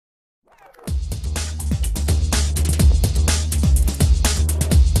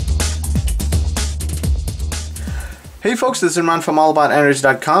Hey folks, this is Imraan from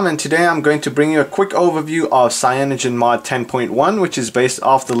AllAboutAndroids.com, and today I'm going to bring you a quick overview of CyanogenMod 10.1, which is based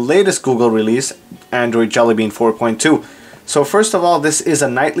off the latest Google release, Android Jelly Bean 4.2. So first of all, this is a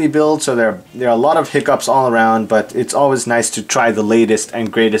nightly build, so there are a lot of hiccups all around, but it's always nice to try the latest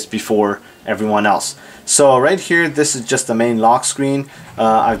and greatest before everyone else. So right here, this is just the main lock screen.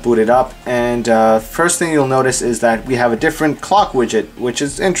 I've booted up, and first thing you'll notice is that we have a different clock widget, which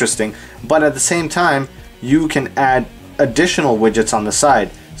is interesting, but at the same time, you can add additional widgets on the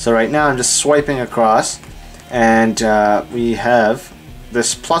side. So right now I'm just swiping across, and we have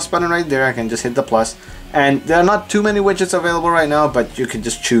this plus button right there. I can just hit the plus, and there are not too many widgets available right now, but you can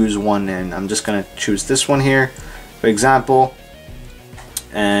just choose one, and I'm just gonna choose this one here for example,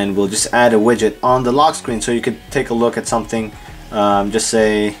 and we'll just add a widget on the lock screen so you could take a look at something. Just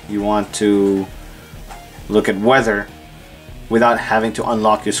say you want to look at weather without having to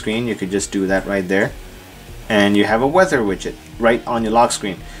unlock your screen. You could just do that right there, and you have a weather widget right on your lock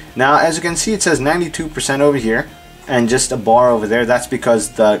screen. Now as you can see, it says 92% over here and just a bar over there. That's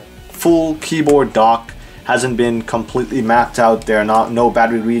because the full keyboard dock hasn't been completely mapped out. There are no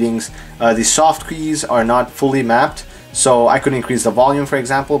battery readings. The soft keys are not fully mapped, so I could increase the volume for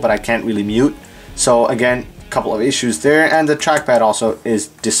example, but I can't really mute. So again, a couple of issues there, and the trackpad also is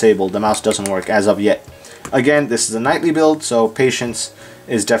disabled. The mouse doesn't work as of yet. Again, this is a nightly build, so patience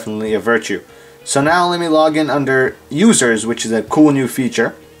is definitely a virtue. So now let me log in under users, which is a cool new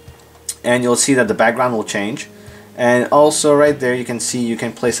feature, and you'll see that the background will change. And also right there you can see you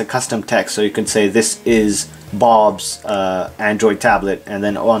can place a custom text, so you can say this is Bob's Android tablet, and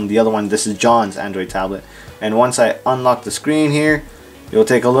then on the other one this is John's Android tablet. And once I unlock the screen here, you'll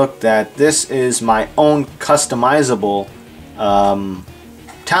take a look that this is my own customizable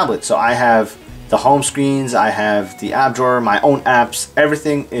tablet. So I have the home screens, I have the app drawer, my own apps,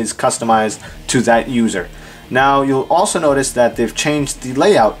 everything is customized to that user. Now you'll also notice that they've changed the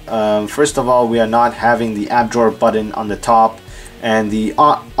layout. First of all, we are not having the app drawer button on the top, and the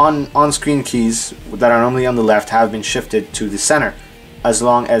on-screen keys that are normally on the left have been shifted to the center, as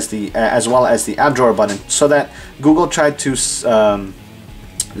well as the app drawer button, so that Google tried to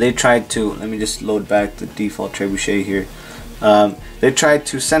let me just load back the default trebuchet here. They tried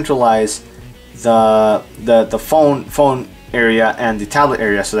to centralize the phone area and the tablet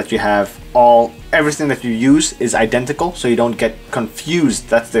area, so that you have everything that you use is identical, so you don't get confused.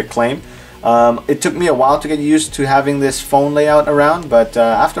 That's their claim. It took me a while to get used to having this phone layout around, but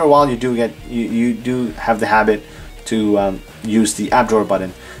after a while you do have the habit to use the app drawer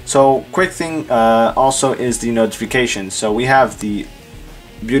button. So quick thing also is the notifications. So we have the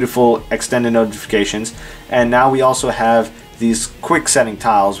beautiful extended notifications, and now we also have these quick setting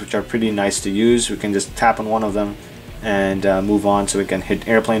tiles, which are pretty nice to use. We can just tap on one of them and move on, so we can hit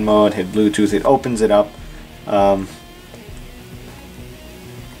airplane mode, hit Bluetooth, it opens it up.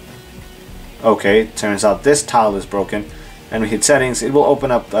 Okay, turns out this tile is broken, and we hit settings, it will open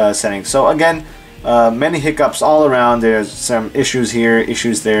up settings. So again, many hiccups all around. There's some issues here,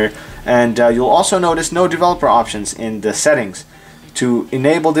 issues there, and you'll also notice no developer options in the settings. To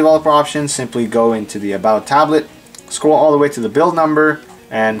enable developer options, simply go into the About tablet, scroll all the way to the build number,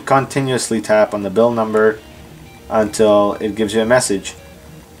 and continuously tap on the build number until it gives you a message.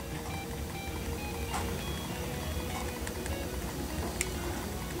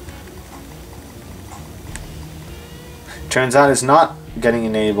 Turns out it's not getting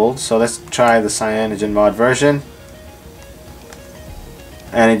enabled, so let's try the CyanogenMod version,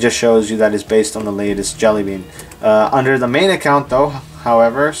 and it just shows you that it's based on the latest Jelly Bean. Under the main account though,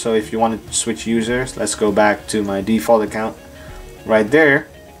 however, so if you want to switch users, let's go back to my default account right there,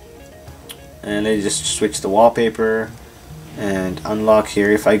 and let's just switch the wallpaper and unlock here.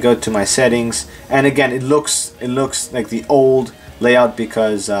 If I go to my settings, and again it looks like the old layout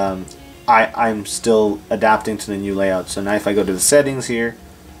because I'm still adapting to the new layout. So now if I go to the settings here,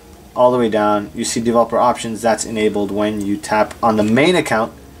 all the way down, you see developer options. That's enabled when you tap on the main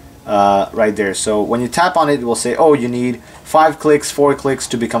account right there. So when you tap on it, it will say, oh, you need 5 clicks, 4 clicks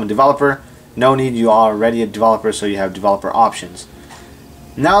to become a developer. No need, you are already a developer, so you have developer options.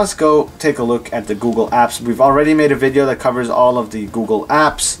 Now let's go take a look at the Google apps. We've already made a video that covers all of the Google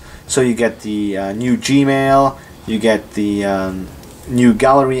apps. So you get the new Gmail, you get the new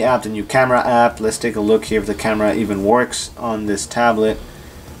gallery app, the new camera app. Let's take a look here if the camera even works on this tablet.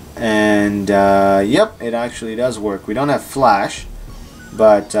 And yep, it actually does work. We don't have flash,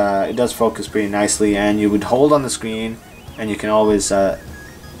 but it does focus pretty nicely, and you would hold on the screen and you can always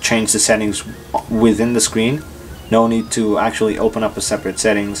change the settings within the screen. No need to actually open up a separate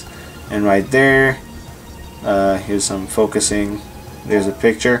settings. And right there, here's some focusing. There's a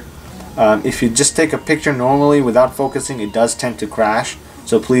picture. If you just take a picture normally without focusing, it does tend to crash,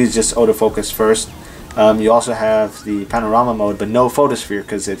 so please just autofocus first. You also have the panorama mode, but no photosphere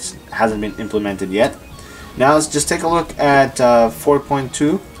because it hasn't been implemented yet. Now let's just take a look at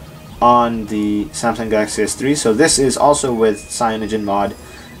 4.2 on the Samsung Galaxy S3. So this is also with CyanogenMod,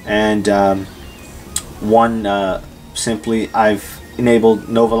 and simply I've enabled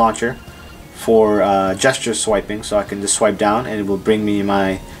Nova Launcher for gesture swiping, so I can just swipe down and it will bring me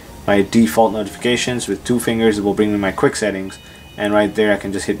my default notifications. With 2 fingers it will bring me my quick settings, and right there I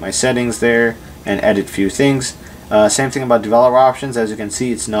can just hit my settings there and edit few things. Same thing about developer options. As you can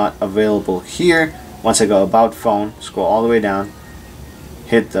see, it's not available here. Once I go about phone, scroll all the way down,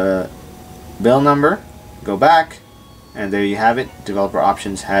 hit the bill number, go back, and there you have it. Developer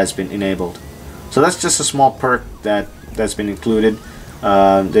options has been enabled. So that's just a small perk that's been included.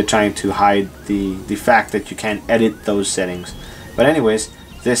 They're trying to hide the fact that you can't edit those settings. But anyways,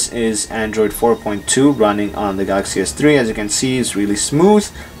 this is Android 4.2 running on the Galaxy S3. As you can see, it's really smooth.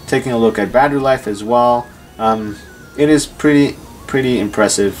 Taking a look at battery life as well, it is pretty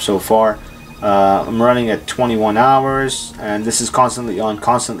impressive so far. I'm running at 21 hours, and this is constantly on,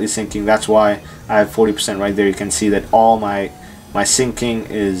 constantly syncing. That's why I have 40% right there. You can see that all my syncing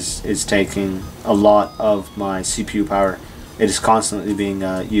is taking a lot of my CPU power. It is constantly being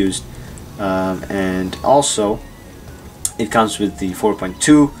used, and also it comes with the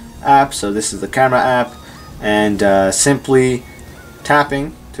 4.2 app. So this is the camera app, and simply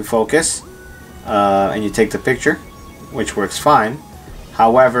tapping to focus, and you take the picture, which works fine.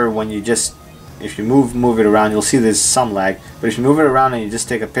 However, when you if you move it around, you'll see there's some lag, but if you move it around and you just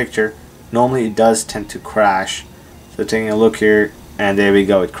take a picture, normally it does tend to crash. So taking a look here, and there we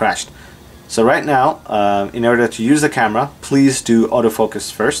go, it crashed. So right now, in order to use the camera, please do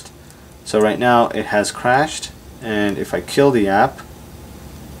autofocus first. So right now it has crashed, and if I kill the app,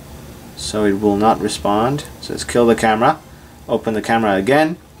 so it will not respond. So let's kill the camera, open the camera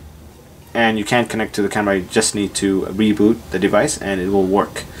again, and you can't connect to the camera. You just need to reboot the device and it will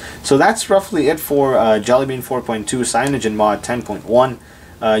work. So that's roughly it for Jelly Bean 4.2 CyanogenMod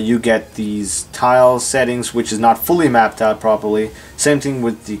 10.1. You get these tile settings, which is not fully mapped out properly. Same thing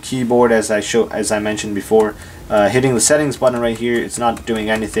with the keyboard, as I mentioned before. Hitting the settings button right here, it's not doing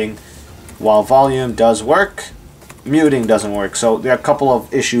anything. While volume does work, muting doesn't work. So there are a couple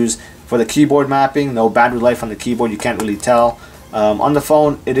of issues for the keyboard mapping. No battery life on the keyboard, you can't really tell. On the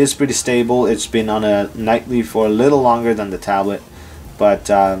phone, it is pretty stable. It's been on a nightly for a little longer than the tablet, but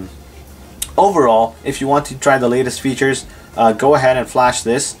overall, if you want to try the latest features, go ahead and flash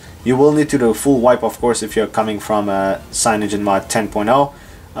this. You will need to do a full wipe, of course, if you're coming from CyanogenMod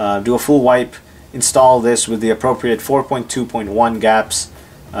 10.0. Do a full wipe, install this with the appropriate 4.2.1 gaps,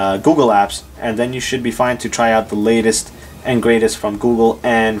 Google apps, and then you should be fine to try out the latest and greatest from Google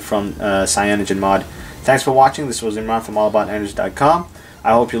and from CyanogenMod. Thanks for watching. This was Imraan from AllAboutAndroids.com.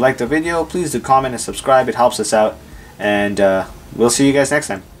 I hope you liked the video. Please do comment and subscribe. It helps us out. And we'll see you guys next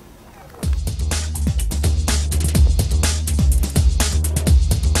time.